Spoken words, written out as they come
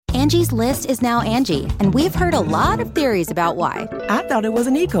Angie's List is now Angie, and we've heard a lot of theories about why. I thought it was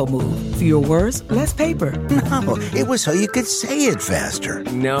an eco move. Fewer words, less paper. No, it was so you could say it faster.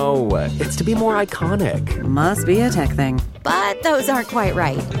 No, it's to be more iconic. Must be a tech thing. But those aren't quite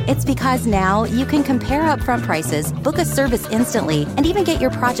right. It's because now you can compare upfront prices, book a service instantly, and even get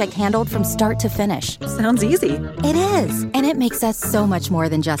your project handled from start to finish. Sounds easy. It is, and it makes us so much more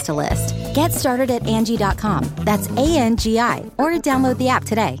than just a list. Get started at Angie.com. That's ANGI, or download the app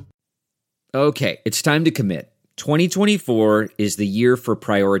today. Okay, it's time to commit. 2024 is the year for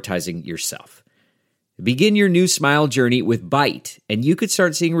prioritizing yourself. Begin your new smile journey with Byte, and you could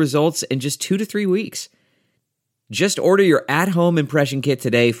start seeing results in just 2 to 3 weeks. Just order your at-home impression kit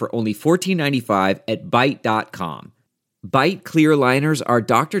today for only $14.95 at Byte.com. Byte clear liners are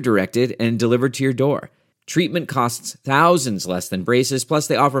doctor-directed and delivered to your door. Treatment costs thousands less than braces, plus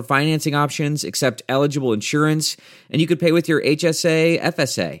they offer financing options, accept eligible insurance, and you could pay with your HSA,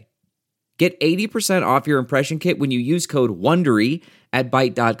 FSA. Get 80% off your impression kit when you use code WONDERY at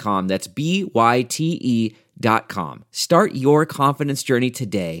Byte.com. That's BYTE.com. Start your confidence journey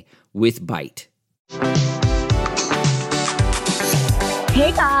today with Byte.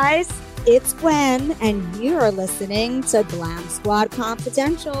 Hey guys, it's Gwen, and you're listening to Glam Squad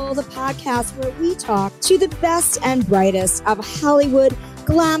Confidential, the podcast where we talk to the best and brightest of Hollywood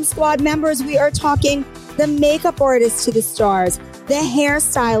Glam Squad members. We are talking the makeup artists to the stars, the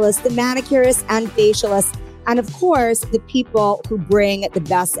hairstylists, the manicurists and facialists, and of course, the people who bring the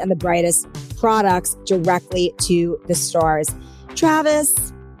best and the brightest products directly to the stars.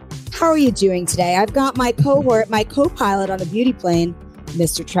 Travis, how are you doing today? I've got my cohort, my co-pilot on the beauty plane,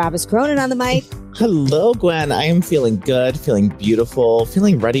 Mr. Travis Cronin on the mic. Hello, Gwen. I am feeling good, feeling beautiful,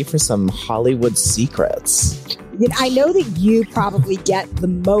 feeling ready for some Hollywood secrets. I know that you probably get the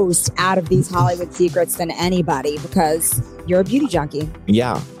most out of these Hollywood secrets than anybody because you're a beauty junkie.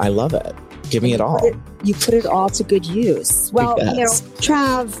 Yeah, I love it. Give me it all. You put it all to good use. Well,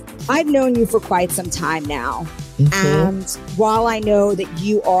 Trav, I've known you for quite some time now. Mm-hmm. And while I know that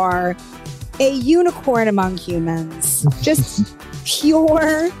you are a unicorn among humans, just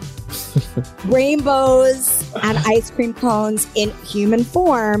pure rainbows and ice cream cones in human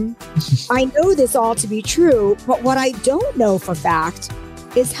form. I know this all to be true, but what I don't know for fact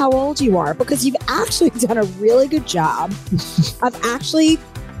is how old you are, because you've actually done a really good job of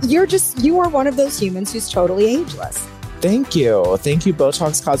you are one of those humans who's totally ageless. Thank you. Thank you,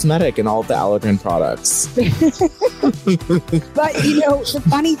 Botox Cosmetic and all of the Allergan products. But, the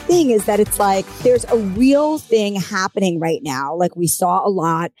funny thing is that it's like there's a real thing happening right now. Like we saw a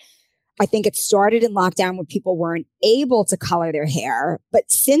lot. I think it started in lockdown when people weren't able to color their hair. But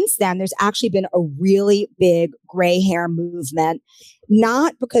since then, there's actually been a really big gray hair movement,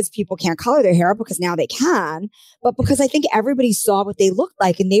 not because people can't color their hair, because now they can, but because I think everybody saw what they looked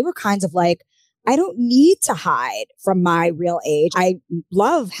like and they were kind of like, I don't need to hide from my real age. I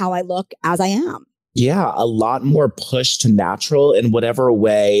love how I look as I am. Yeah, a lot more push to natural in whatever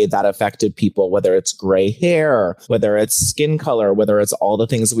way that affected people, whether it's gray hair, whether it's skin color, whether it's all the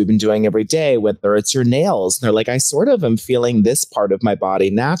things that we've been doing every day, whether it's your nails. And they're like, I sort of am feeling this part of my body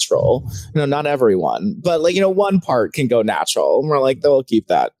natural. Not everyone, but one part can go natural. And we're like, they'll keep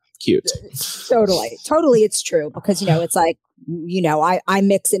that cute. Totally. It's true because, it's like, I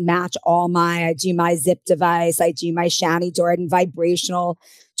mix and match I do my zip device. I do my Shani Jordan vibrational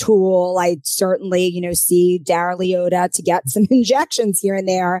tool. I certainly, see Dara Liotta to get some injections here and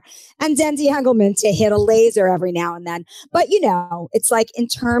there, and Dendy Engelman to hit a laser every now and then. But, it's like in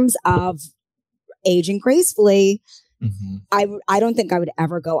terms of aging gracefully, mm-hmm. I don't think I would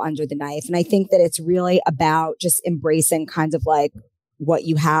ever go under the knife. And I think that it's really about just embracing kind of like what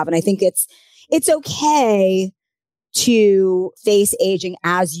you have. And I think it's okay to face aging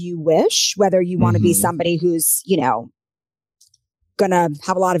as you wish, whether you want to be somebody who's, going to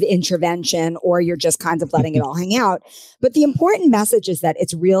have a lot of intervention or you're just kind of letting it all hang out. But the important message is that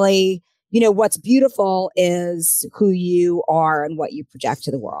it's really, what's beautiful is who you are and what you project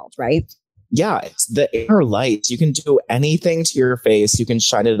to the world, right? Yeah, it's the inner light. You can do anything to your face. You can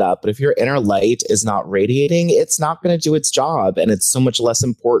shine it up. But if your inner light is not radiating, it's not going to do its job. And it's so much less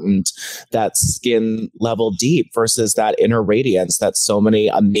important that skin level deep versus that inner radiance that so many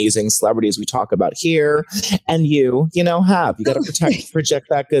amazing celebrities we talk about here and have. You got to project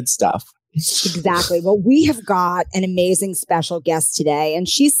that good stuff. Exactly. Well, we have got an amazing special guest today. And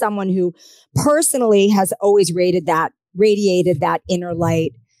she's someone who personally has always radiated that inner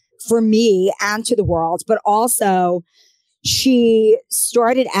light for me and to the world, but also she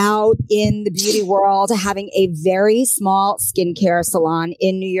started out in the beauty world having a very small skincare salon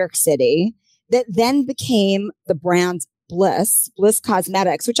in New York City that then became the brand Bliss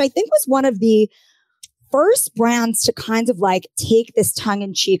Cosmetics, which I think was one of the first brands to kind of like take this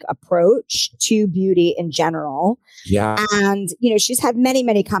tongue-in-cheek approach to beauty in general. Yeah. And, she's had many,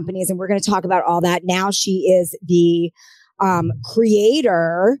 many companies, and we're going to talk about all that. Now she is the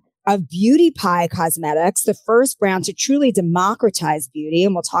creator of Beauty Pie Cosmetics, the first brand to truly democratize beauty.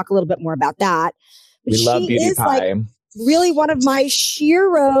 And we'll talk a little bit more about that. But we love Beauty Pie. Like really one of my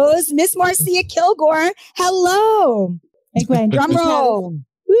sheroes, Miss Marcia Kilgore. Hello. Hey, Gwen. Drum roll.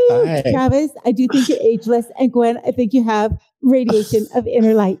 Woo, Hi. Travis, I do think you're ageless. And Gwen, I think you have radiation of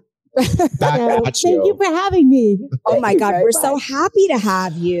inner light. Thank you for having me. Oh my God. We're so happy to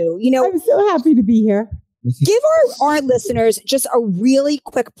have you. I'm so happy to be here. Give our listeners just a really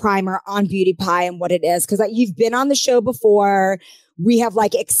quick primer on Beauty Pie and what it is. Because you've been on the show before. We have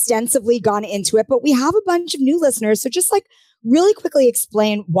like extensively gone into it, but we have a bunch of new listeners. So just like really quickly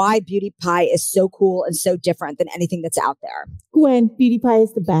explain why Beauty Pie is so cool and so different than anything that's out there. Gwen, Beauty Pie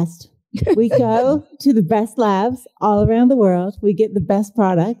is the best. We go to the best labs all around the world. We get the best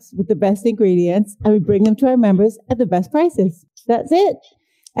products with the best ingredients, and we bring them to our members at the best prices. That's it.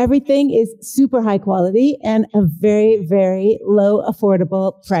 Everything is super high quality and a very, very low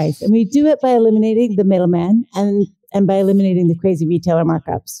affordable price. And we do it by eliminating the middleman and by eliminating the crazy retailer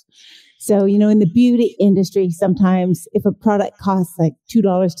markups. So, in the beauty industry, sometimes if a product costs like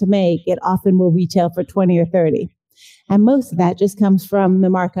 $2 to make, it often will retail for 20 or 30. And most of that just comes from the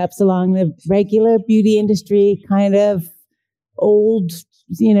markups along the regular beauty industry kind of old,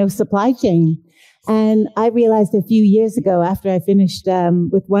 supply chain. And I realized a few years ago after I finished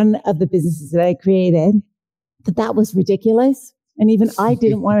with one of the businesses that I created that was ridiculous. And even I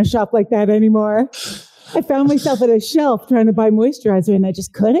didn't want to shop like that anymore. I found myself at a shelf trying to buy moisturizer and I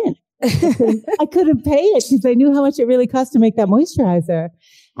just couldn't. I couldn't pay it because I knew how much it really cost to make that moisturizer.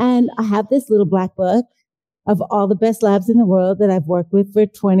 And I have this little black book of all the best labs in the world that I've worked with for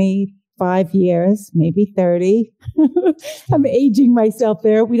 25 years, maybe 30. I'm aging myself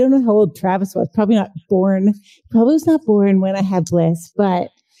there. We don't know how old Travis was. Probably was not born when I had Bliss, but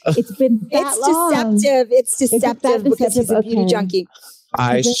it's been that long. It's deceptive because he's a beauty junkie.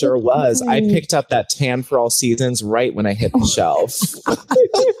 I sure was. I picked up that Tan for All Seasons right when I hit the shelf.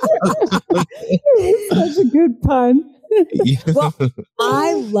 Such a good pun. Well,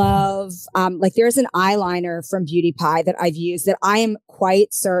 I love, there's an eyeliner from Beauty Pie that I've used that I am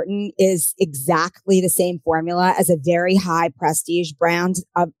quite certain is exactly the same formula as a very high prestige brand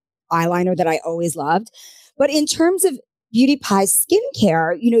of eyeliner that I always loved. But in terms of Beauty Pie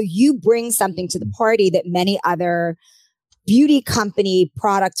skincare, you bring something to the party that many other beauty company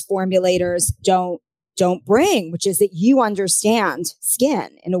product formulators don't bring, which is that you understand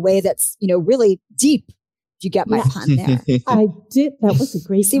skin in a way that's, really deep. You get my pun there. I did. That was a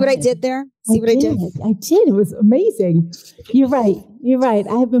great See what I did there? I did? I did. It was amazing. You're right.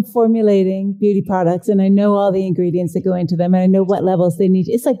 I have been formulating beauty products and I know all the ingredients that go into them and I know what levels they need.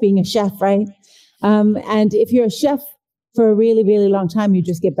 It's like being a chef, right? And if you're a chef for a really, really long time, you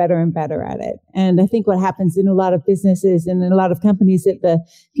just get better and better at it. And I think what happens in a lot of businesses and in a lot of companies that the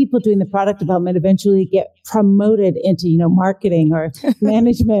people doing the product development eventually get promoted into, marketing or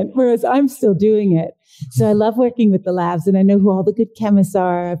management, whereas I'm still doing it. So I love working with the labs and I know who all the good chemists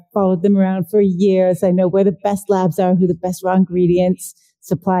are. I've followed them around for years. I know where the best labs are, who the best raw ingredients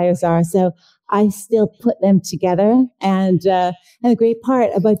suppliers are. So I still put them together. And the great part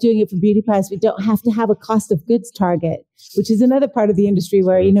about doing it for Beauty Pie is we don't have to have a cost of goods target, which is another part of the industry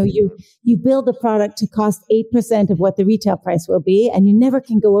where, you build a product to cost 8% of what the retail price will be, and you never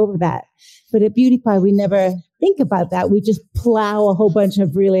can go over that. But at Beauty Pie, we never think about that. We just plow a whole bunch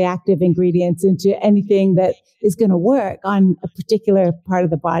of really active ingredients into anything that is going to work on a particular part of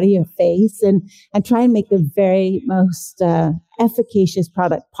the body or face and try and make the very most efficacious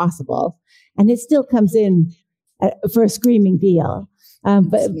product possible. And it still comes in for a screaming deal.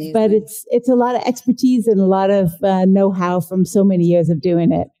 But it's a lot of expertise and a lot of know-how from so many years of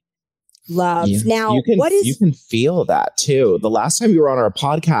doing it. Love. Now, you can feel that too. The last time you were on our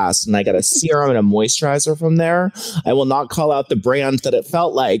podcast and I got a serum and a moisturizer from there, I will not call out the brand that it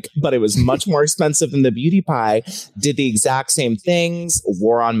felt like, but it was much more expensive than the Beauty Pie. Did the exact same things,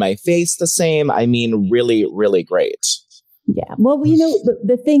 wore on my face the same. I mean, really, really great. Yeah. Well,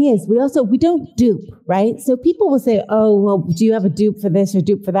 the thing is, we don't dupe, right? So people will say, oh, well, do you have a dupe for this or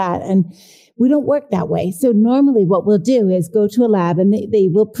dupe for that? And we don't work that way. So normally what we'll do is go to a lab and they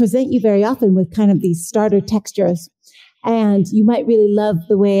will present you very often with kind of these starter textures. And you might really love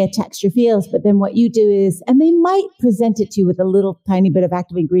the way a texture feels, but then what you do is, and they might present it to you with a little tiny bit of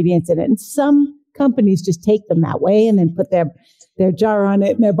active ingredients in it. And some companies just take them that way and then put their jar on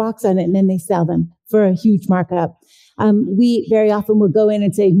it and their box on it, and then they sell them for a huge markup. we very often will go in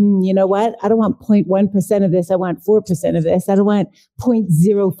and say, you know what? I don't want 0.1% of this. I want 4% of this. I don't want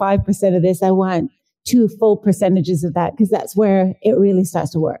 0.05% of this. I want 2 full percentages of that, because that's where it really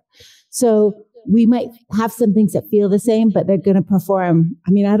starts to work. So we might have some things that feel the same, but they're going to perform.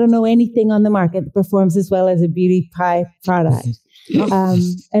 I mean, I don't know anything on the market that performs as well as a beauty pie product.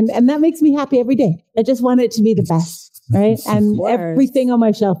 And that makes me happy every day. I just want it to be the best, right? And everything on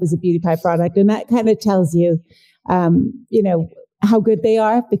my shelf is a beauty pie product. And that kind of tells you, how good they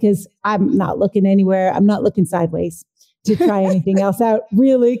are, because I'm not looking anywhere. I'm not looking sideways to try anything else out,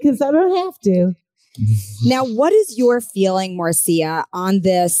 really, because I don't have to. Now, what is your feeling, Marcia, on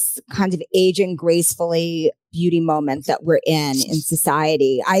this kind of aging gracefully beauty moment that we're in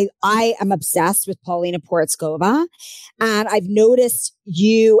society? I am obsessed with Paulina Porizkova, and I've noticed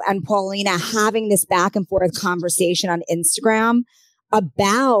you and Paulina having this back and forth conversation on Instagram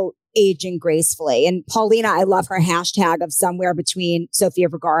about aging gracefully. And Paulina, I love her hashtag of somewhere between Sofia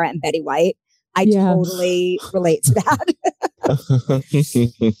Vergara and Betty White. I totally relate to that.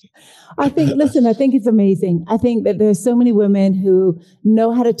 I think it's amazing. I think that there's so many women who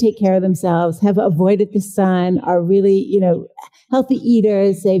know how to take care of themselves, have avoided the sun, are really, healthy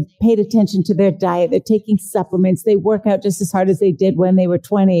eaters. They've paid attention to their diet. They're taking supplements. They work out just as hard as they did when they were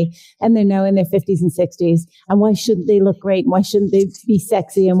 20, and they're now in their 50s and 60s. And why shouldn't they look great? And why shouldn't they be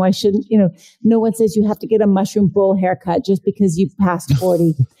sexy? And why shouldn't, no one says you have to get a mushroom bowl haircut just because you passed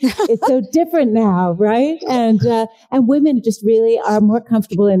 40. It's so different now, right? And women just really are more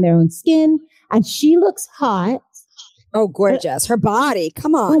comfortable in their own skin. And she looks hot. Oh, gorgeous. Her body.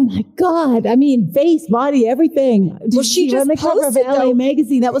 Come on. Oh, my God. I mean, face, body, everything. Well, she just on the cover of LA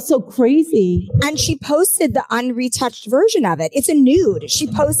Magazine. That was so crazy. And she posted the unretouched version of it. It's a nude. She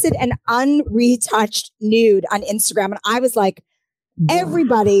posted an unretouched nude on Instagram. And I was like,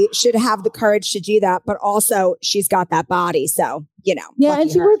 everybody should have the courage to do that. But also, she's got that body. So, Yeah,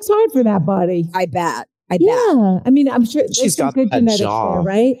 and she works hard for that body. I bet. Yeah. I mean, I'm sure she's got good genetics there,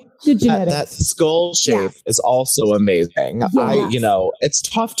 right? Good genetics. That skull shape is also amazing. Yes. It's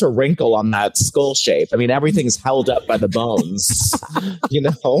tough to wrinkle on that skull shape. I mean, everything's held up by the bones,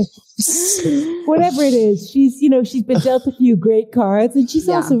 Whatever it is, she's been dealt a few great cards, and she's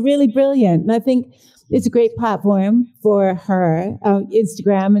also really brilliant. And I think it's a great platform for her,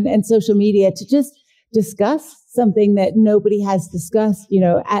 Instagram and social media, to just discuss something that nobody has discussed,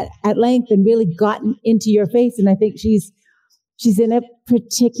 at length and really gotten into your face. And I think she's in a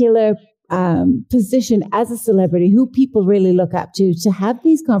particular position as a celebrity who people really look up to have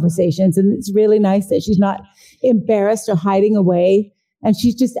these conversations. And it's really nice that she's not embarrassed or hiding away. And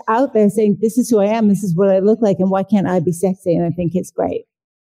she's just out there saying, this is who I am. This is what I look like. And why can't I be sexy? And I think it's great.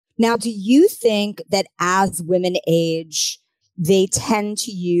 Now, do you think that as women age, they tend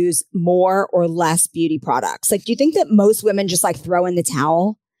to use more or less beauty products? Like, do you think that most women just throw in the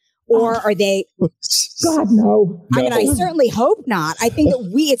towel? Or are they? God, no. I mean, I certainly hope not. I think that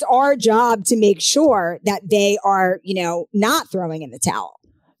it's our job to make sure that they are, not throwing in the towel.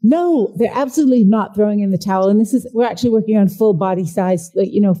 No, they're absolutely not throwing in the towel. And we're actually working on full body size,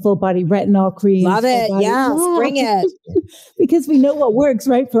 full body retinol cream. Love it. Yes, bring it. Because we know what works,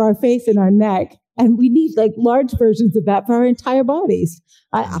 right, for our face and our neck. And we need large versions of that for our entire bodies.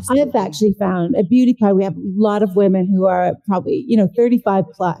 I have actually found at Beauty Pie, we have a lot of women who are probably, 35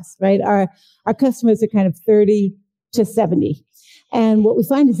 plus, right? Our customers are kind of 30 to 70. And what we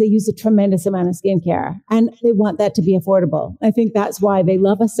find is they use a tremendous amount of skincare, and they want that to be affordable. I think that's why they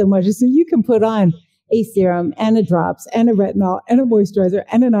love us so much. So you can put on a serum and a drops and a retinol and a moisturizer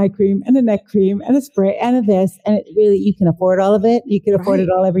and an eye cream and a neck cream and a spray and a this. And it really, you can afford all of it. You can afford it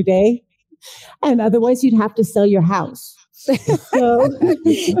all every day. And otherwise you'd have to sell your house. So.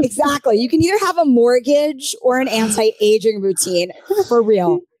 Exactly. You can either have a mortgage or an anti-aging routine, for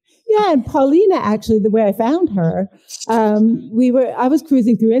real. Yeah. And Paulina, actually, the way I found her, I was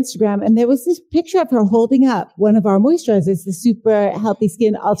cruising through Instagram, and there was this picture of her holding up one of our moisturizers, the Super Healthy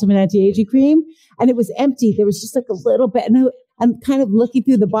Skin Ultimate Anti-Aging Cream. And it was empty. There was just a little bit. And I'm kind of looking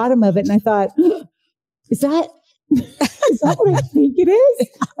through the bottom of it, and I thought, is that what I think it is?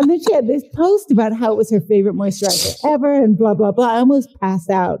 And then she had this post about how it was her favorite moisturizer ever and blah, blah, blah. I almost passed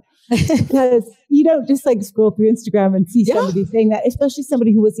out because you don't just scroll through Instagram and see somebody saying that, especially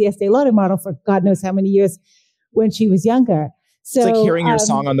somebody who was the Estee Lauder model for God knows how many years when she was younger. So, it's like hearing your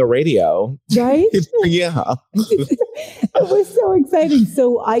song on the radio. Right? Yeah. It was so exciting.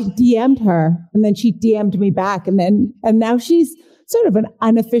 So I DM'd her, and then she DM'd me back. And now she's sort of an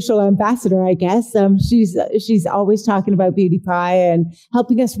unofficial ambassador, I guess. She's always talking about Beauty Pie and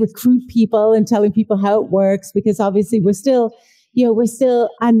helping us recruit people and telling people how it works, because obviously we're still, we're still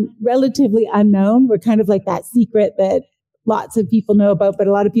relatively unknown. We're kind of like that secret that lots of people know about, but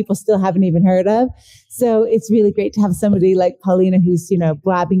a lot of people still haven't even heard of. So it's really great to have somebody like Paulina who's,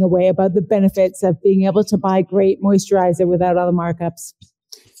 blabbing away about the benefits of being able to buy great moisturizer without all the markups.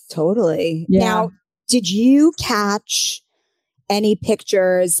 Totally. Yeah. Now, did you catch any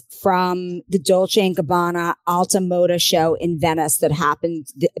pictures from the Dolce & Gabbana Alta Moda show in Venice that happened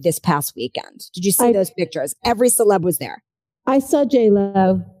this past weekend? Did you see those pictures? Every celeb was there. I saw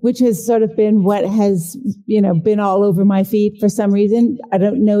J-Lo, which has sort of been what has, been all over my feed for some reason. I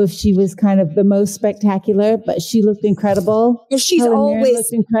don't know if she was kind of the most spectacular, but she looked incredible. She's Helen always Mirren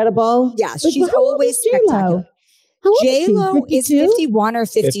looked incredible. Yes, she's always spectacular. J-Lo is 51 or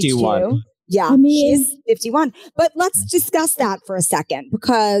 52. 51. Yeah, she's 51. But let's discuss that for a second,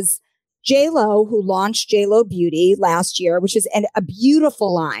 because J-Lo, who launched J-Lo Beauty last year, which is a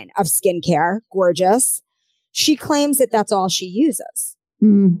beautiful line of skincare, gorgeous. She claims that that's all she uses.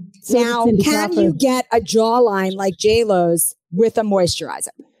 So now, can you get a jawline like J-Lo's with a moisturizer?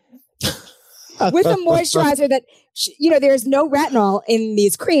 With a moisturizer that, there's no retinol in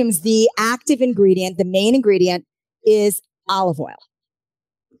these creams. The active ingredient, the main ingredient is olive oil.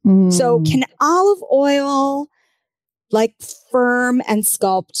 So can olive oil firm and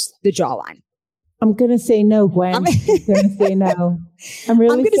sculpt the jawline? I'm going to say no, Gwen. I'm going to say no. I'm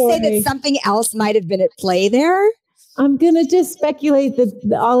going to say that something else might have been at play there. I'm going to just speculate that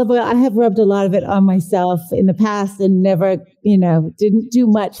the olive oil, I have rubbed a lot of it on myself in the past and never, didn't do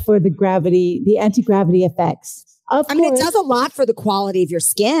much for the anti-gravity effects. It does a lot for the quality of your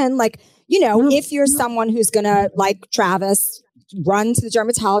skin. If you're someone who's going to, like Travis, run to the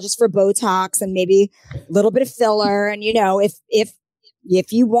dermatologist for Botox and maybe a little bit of filler. And,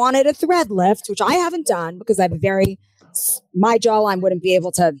 if you wanted a thread lift, which I haven't done because my jawline wouldn't be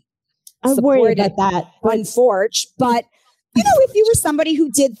able to support about that. Unfortunately. But, if you were somebody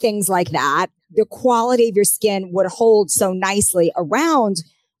who did things like that, the quality of your skin would hold so nicely around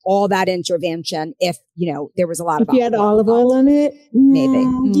all that intervention if, there was a lot of if you had olive oil in it. Maybe.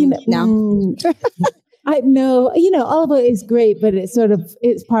 No. I know, olive oil is great, but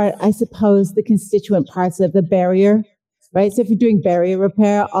it's part, I suppose, the constituent parts of the barrier, right? So if you're doing barrier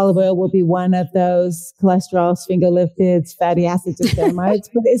repair, olive oil will be one of those cholesterol, sphingolipids, fatty acids, and ceramides,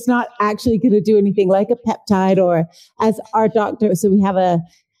 but it's not actually going to do anything like a peptide or as our doctor. So we have a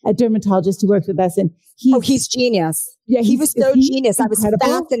dermatologist who works with us and he's genius. Yeah. He was so genius. Incredible. I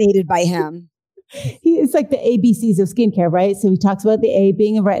was fascinated by him. It's like the ABCs of skincare, right? So he talks about the A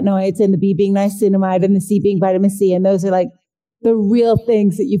being retinoids and the B being niacinamide and the C being vitamin C. And those are like the real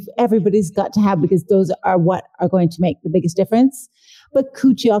things that everybody's got to have because those are what are going to make the biggest difference. But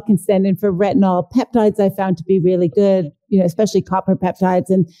Cucciol can stand in for retinol. Peptides I found to be really good, especially copper peptides,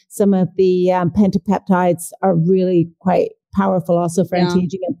 and some of the pentapeptides are really quite powerful also for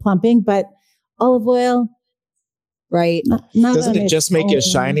anti-aging and plumping. But olive oil, right? Doesn't it just make you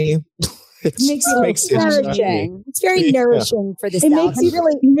shiny? It makes it nourishing. It's very nourishing for the salad.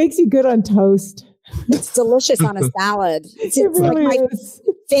 It makes you good on toast. It's delicious on a salad. It's really my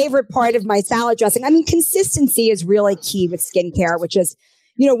favorite part of my salad dressing. Consistency is really key with skincare, which is,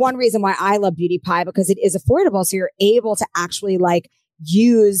 one reason why I love Beauty Pie, because it is affordable. So you're able to actually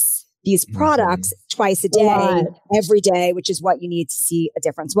use these products twice a day, every day, which is what you need to see a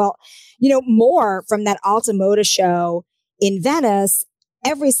difference. Well, more from that Alta Moda show in Venice.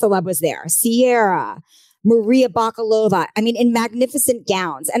 Every celeb was there. Sierra, Maria Bakalova. In magnificent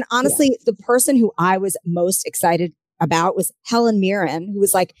gowns. And honestly, the person who I was most excited about was Helen Mirren, who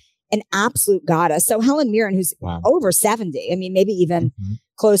was like an absolute goddess. So Helen Mirren, who's over 70, maybe even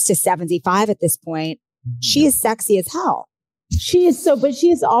close to 75 at this point. She is sexy as hell. She is but she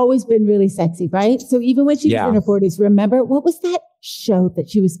has always been really sexy, right? So even when she was in her 40s, remember, what was that show that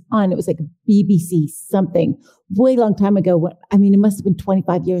she was on? It was like a BBC something way long time ago. It must have been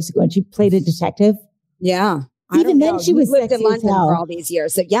 25 years ago, and she played a detective. Yeah. Even then she was lived sexy in London as hell. for all these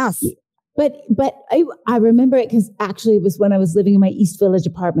years. So yes. But I remember it because actually it was when I was living in my East Village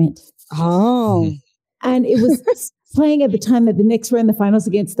apartment. Oh. And it was playing at the time that the Knicks were in the finals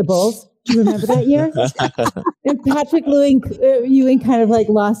against the Bulls. Do you remember that year? And Patrick Ewing kind of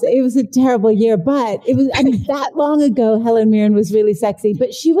lost. It was a terrible year, but it was, that long ago, Helen Mirren was really sexy,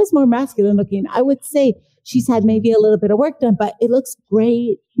 but she was more masculine looking. I would say she's had maybe a little bit of work done, but it looks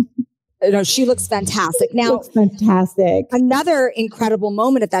great. She looks fantastic. Now, fantastic. Another incredible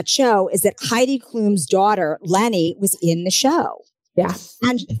moment at that show is that Heidi Klum's daughter, Lenny, was in the show. Yeah.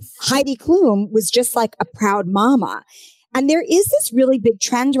 And Heidi Klum was just like a proud mama. And there is this really big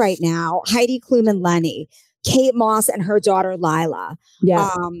trend right now, Heidi Klum and Lenny. Kate Moss and her daughter Lila. Yeah.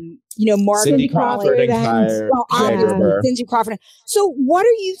 Morgan Cindy Crawford and obviously Cindy Crawford. So what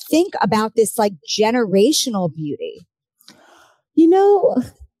do you think about this like generational beauty?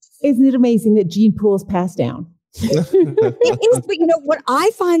 Isn't it amazing that gene pools pass down? It is, but what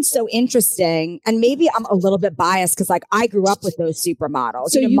I find so interesting, and maybe I'm a little bit biased because like I grew up with those supermodels.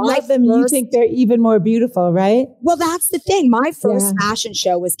 So you love them, you think they're even more beautiful, right? Well, that's the thing. My first fashion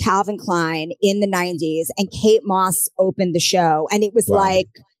show was Calvin Klein in the 90s, and Kate Moss opened the show, and it was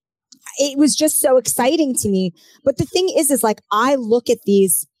it was just so exciting to me. But the thing is like I look at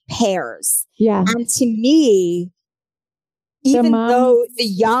these pairs, and to me, even though the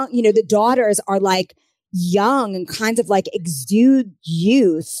young, the daughters are like young and kind of like exude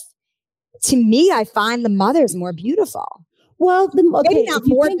youth, to me, I find the mother's more beautiful. Well, maybe not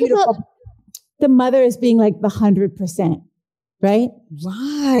more beautiful. The mother is being like the 100%, right?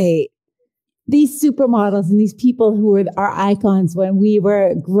 Right. These supermodels and these people who were our icons when we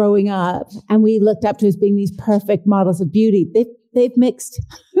were growing up and we looked up to as being these perfect models of beauty, they've mixed,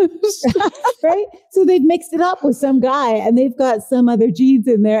 right? So they've mixed it up with some guy and they've got some other genes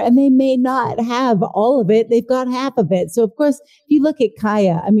in there and they may not have all of it. They've got half of it. So of course, if you look at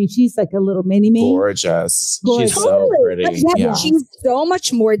Kaya, I mean, she's like a little mini-me. Gorgeous. She's so pretty. But she's so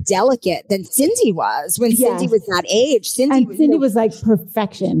much more delicate than Cindy was when Cindy was that age. Cindy was like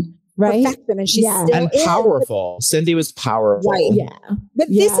perfection. Right. Perfection, and she's still and powerful. Cindy was powerful. Right. Yeah. But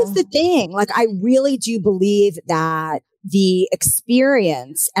this is the thing. Like, I really do believe that the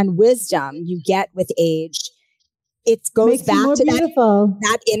experience and wisdom you get with age, it goes back to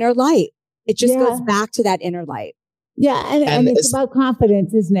that inner light. It just goes back to that inner light. Yeah. And it's about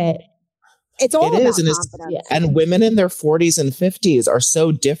confidence, isn't it? It's all about confidence. And women in their 40s and 50s are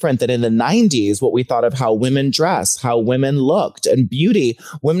so different than in the 90s, what we thought of how women dress, how women looked, and beauty.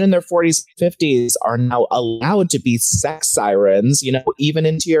 Women in their 40s and 50s are now allowed to be sex sirens, even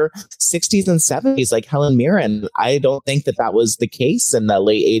into your 60s and 70s, like Helen Mirren. I don't think that was the case in the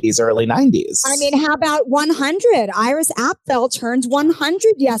late 80s, early 90s. I mean, how about 100? Iris Apfel turned 100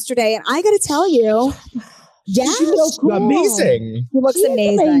 yesterday, and I got to tell you, she looks amazing. She looks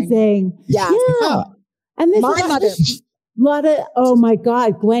amazing. Yeah. And this my mother. Oh my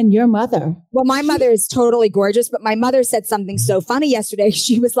God, Gwen, your mother. Well, my mother is totally gorgeous, but my mother said something so funny yesterday.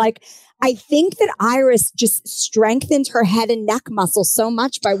 She was like, I think that Iris just strengthened her head and neck muscles so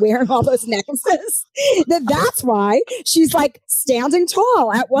much by wearing all those necklaces that's why she's like standing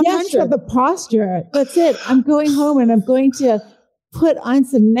tall at 100. Yes, the posture. That's it. I'm going home and I'm going to put on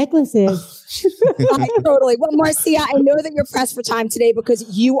some necklaces. Totally. Well, Marcia, I know that you're pressed for time today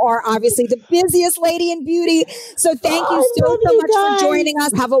because you are obviously the busiest lady in beauty. So thank you so much for joining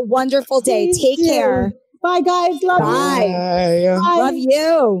us. Have a wonderful day. Take care. Bye, guys. Love you. Bye. Love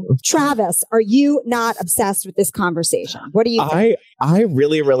you. Travis, are you not obsessed with this conversation? What do you think? I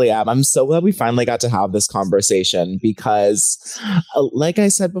really, really am. I'm so glad we finally got to have this conversation because, like I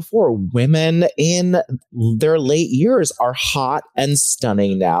said before, women in their late years are hot and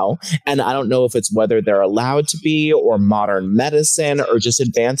stunning now. And I don't know if it's whether they're allowed to be or modern medicine or just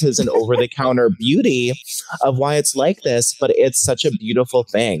advances in over-the-counter beauty of why it's like this. But it's such a beautiful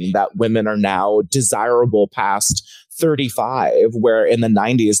thing that women are now desirable past 35, where in the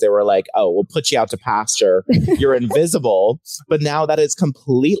 90s they were like, oh, we'll put you out to pasture. You're invisible. But now that is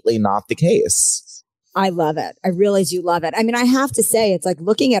completely not the case. I love it. I really do love it. I mean, I have to say, it's like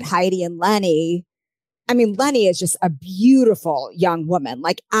looking at Heidi and Lenny. I mean, Lenny is just a beautiful young woman,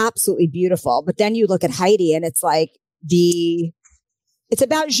 like absolutely beautiful. But then you look at Heidi and it's like it's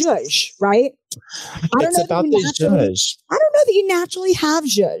about zhuzh, right? It's about the zhuzh. I don't know that you naturally have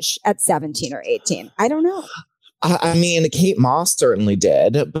zhuzh at 17 or 18. I don't know. I mean, Kate Moss certainly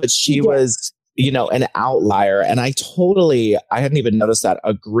did, but she was, an outlier. And I hadn't even noticed that,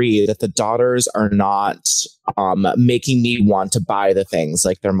 agree that the daughters are not making me want to buy the things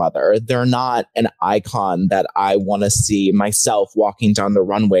like their mother. They're not an icon that I want to see myself walking down the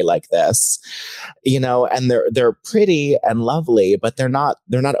runway like this, and they're pretty and lovely, but they're not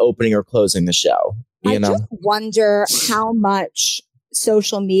opening or closing the show. I just wonder how much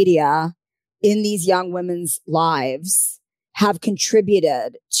social media in these young women's lives have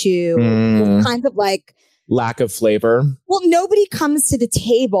contributed to kind of like lack of flavor. Well, nobody comes to the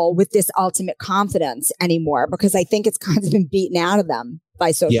table with this ultimate confidence anymore because I think it's kind of been beaten out of them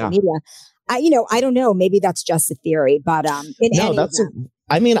by social media. I don't know. Maybe that's just a theory, but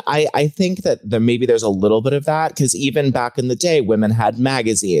I mean, I think that maybe there's a little bit of that, because even back in the day, women had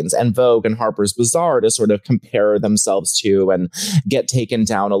magazines and Vogue and Harper's Bazaar to sort of compare themselves to and get taken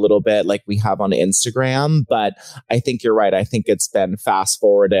down a little bit like we have on Instagram. But I think you're right. I think it's been fast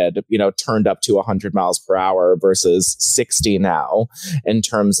forwarded, turned up to 100 miles per hour versus 60 now in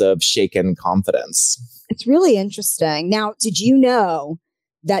terms of shaken confidence. It's really interesting. Now, did you know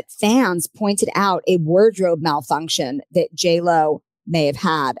that fans pointed out a wardrobe malfunction that J-Lo may have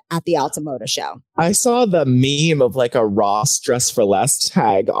had at the Altamoda show? I saw the meme of like a Ross Dress for Less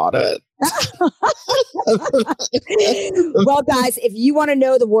tag on it. Well, guys, if you want to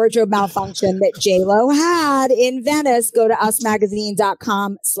know the wardrobe malfunction that J-Lo had in Venice, go to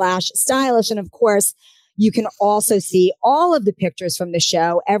usmagazine.com/stylish. And of course, you can also see all of the pictures from the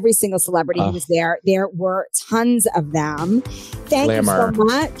show. Every single celebrity who was there. There were tons of them. Thank you so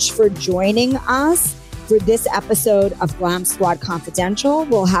much for joining us for this episode of Glam Squad Confidential.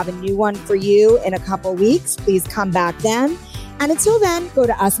 We'll have a new one for you in a couple weeks. Please come back then. And until then, go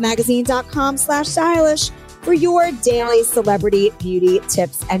to usmagazine.com/stylish for your daily celebrity beauty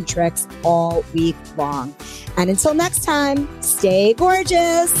tips and tricks all week long. And until next time, stay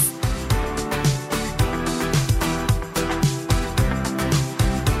gorgeous.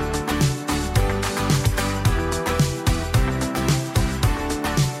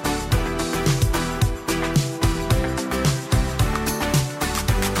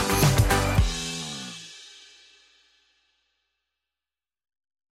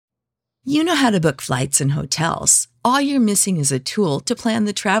 You know how to book flights and hotels. All you're missing is a tool to plan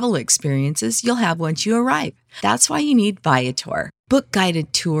the travel experiences you'll have once you arrive. That's why you need Viator. Book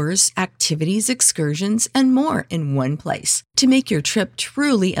guided tours, activities, excursions, and more in one place to make your trip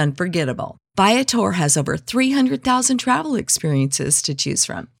truly unforgettable. Viator has over 300,000 travel experiences to choose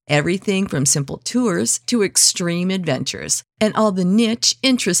from. Everything from simple tours to extreme adventures and all the niche,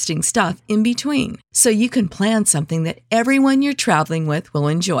 interesting stuff in between. So you can plan something that everyone you're traveling with will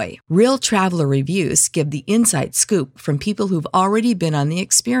enjoy. Real traveler reviews give the inside scoop from people who've already been on the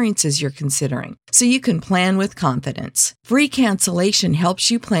experiences you're considering. So you can plan with confidence. Free cancellation helps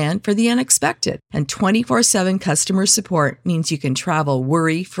you plan for the unexpected. And 24/7 customer support means you can travel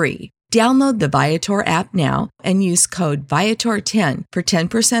worry-free. Download the Viator app now and use code Viator10 for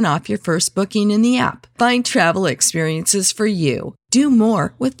 10% off your first booking in the app. Find travel experiences for you. Do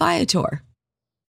more with Viator.